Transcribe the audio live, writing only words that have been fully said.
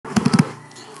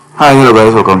Hi, hello guys,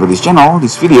 welcome to this channel.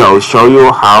 This video I will show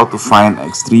you how to find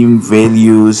extreme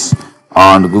values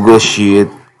on the Google Sheet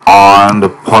on the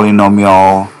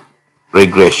polynomial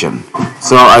regression.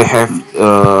 So I have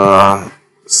a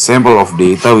sample of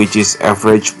data which is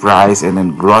average price and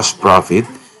then gross profit,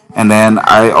 and then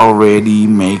I already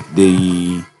make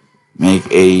this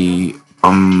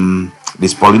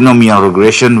polynomial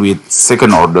regression with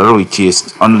second order, which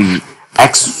is only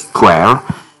x squared.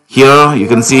 Here you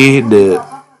can see the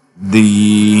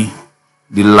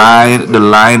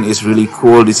line is really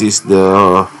cool. This is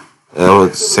the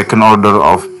second order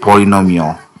of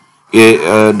polynomial.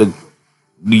 The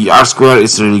r square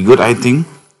is really good, I think.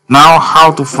 Now,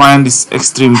 how to find these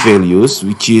extreme values,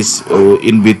 which is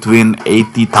in between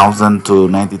 80,000 to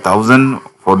 90,000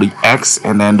 for the x,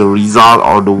 and then the result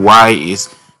or the y is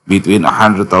between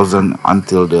 100,000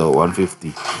 until the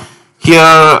 150.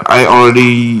 Here I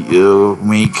already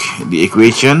make the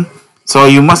equation. So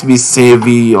you must be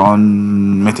savvy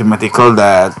on mathematical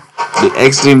that the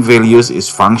extreme values is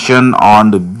function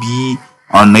on the b,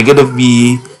 on negative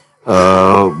b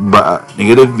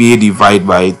divided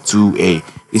by 2a.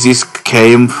 This is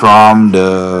came from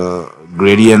the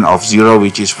gradient of 0,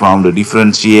 which is from the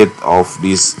differentiate of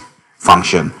this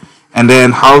function. And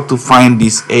then how to find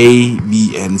this a,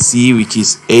 b, and c, which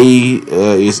is a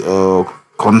is a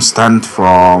constant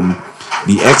from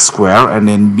the x square, and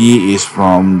then b is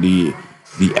from the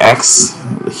x.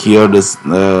 Here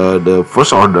the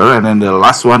first order, and then the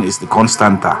last one is the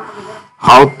constanta.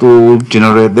 How to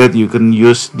generate that? You can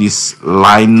use this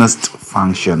LINEST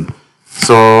function.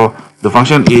 So the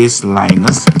function is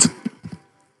LINEST.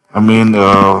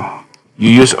 You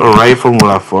use array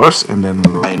formula first, and then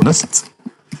LINEST,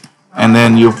 and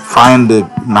then you find the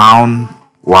noun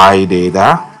y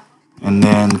data, and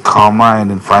then comma, and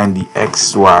then find the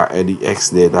x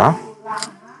data.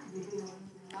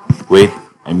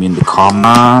 The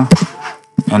comma,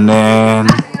 and then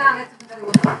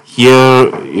here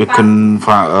you can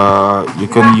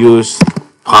use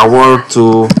power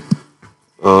to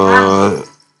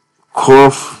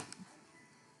curve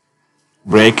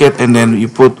bracket, and then you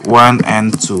put 1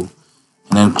 and 2,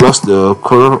 and then close the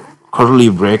curly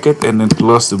bracket, and then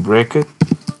close the bracket,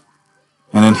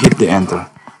 and then hit the enter.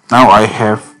 Now I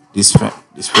have this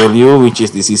value, which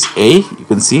is this is a. You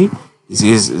can see this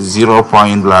is 0.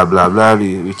 Blah blah blah,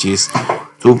 which is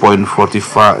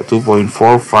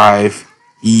 2.45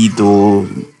 e to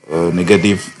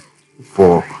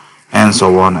 -4, and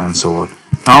so on and so on.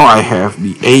 Now I have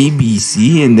the a, b,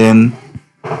 c, and then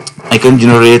I can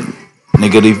generate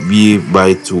 -b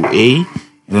by 2a,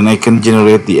 and then I can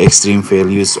generate the extreme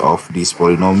values of this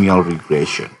polynomial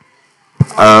regression.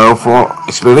 For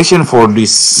explanation for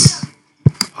this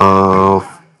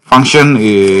function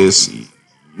is,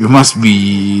 you must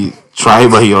be try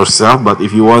by yourself, but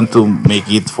if you want to make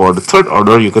it for the third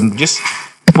order, you can just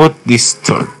put this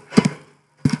third.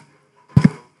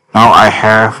 Now I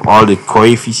have all the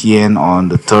coefficient on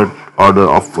the third order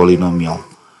of polynomial.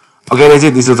 Okay, that's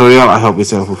it, this tutorial. I hope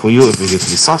it's helpful for you. If you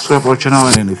please subscribe our channel,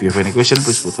 and if you have any question,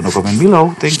 please put in the comment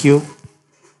below. Thank you.